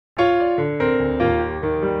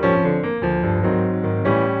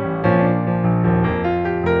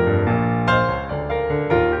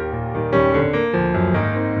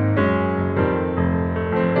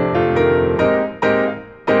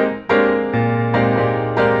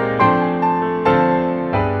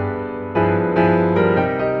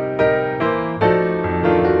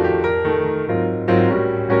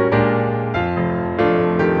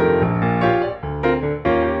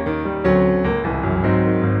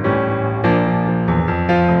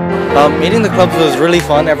Meeting the clubs was really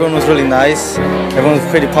fun. Everyone was really nice. Everyone was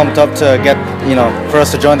pretty pumped up to get, for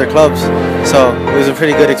us to join their clubs. So it was a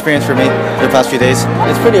pretty good experience for me the past few days.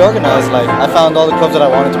 It's pretty organized. Like, I found all the clubs that I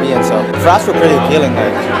wanted to be in. So for us, were pretty appealing.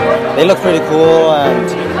 Like, they look pretty cool, and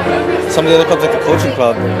some of the other clubs, like the coaching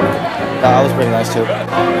club, that was pretty nice too.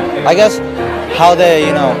 I guess how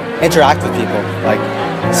they, interact with people. Like,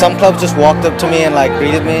 some clubs just walked up to me and like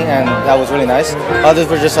greeted me, and that was really nice. Others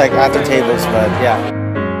were just like at their tables, but yeah.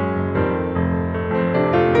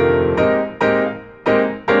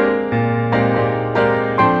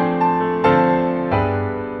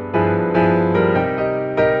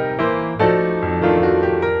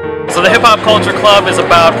 So the Hip Hop Culture Club is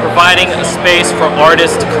about providing a space for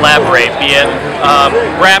artists to collaborate, be it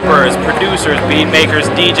rappers, producers, beat makers,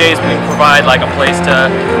 DJs. We provide like a place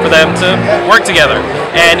for them to work together.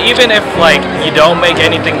 And even if like you don't make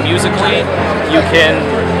anything musically, you can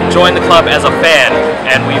join the club as a fan,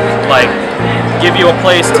 and we like give you a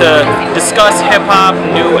place to discuss hip hop,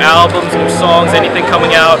 new albums, new songs, anything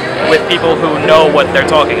coming out with people who know what they're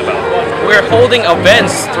talking about. We're holding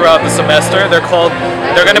events throughout the semester. They're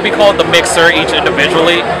going to be called the Mixer, each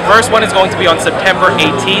individually. First one is going to be on September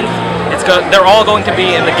 18th. They're all going to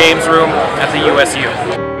be in the games room at the USU.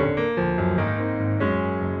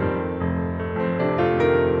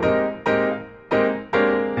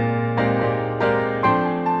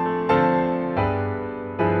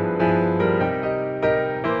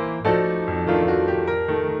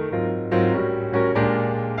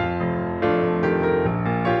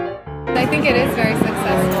 I think it is very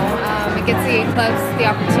successful. It gives the clubs the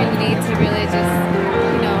opportunity to really just,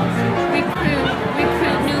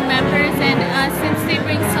 recruit new members, and since they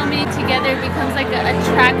bring so many together, it becomes like an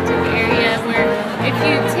attractive area where if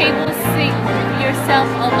you table sit yourself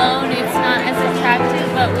alone, it's not as attractive,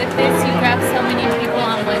 but with this, you grab so many people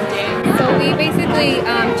on one day. So we basically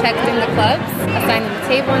checked in the clubs, assigned them a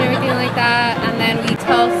table and everything like that, and then we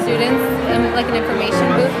tell students like an information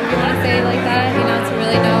booth, if you want to say it like that, to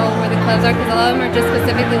really know where the clubs are, because a lot of them are just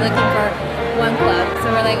specifically looking for one club.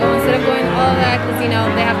 So we're like, instead of going all of that, because they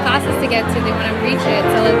have classes to get to, they want to reach it.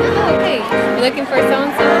 So like, okay, you're looking for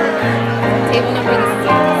so-and-so, table number, this is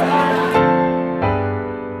it.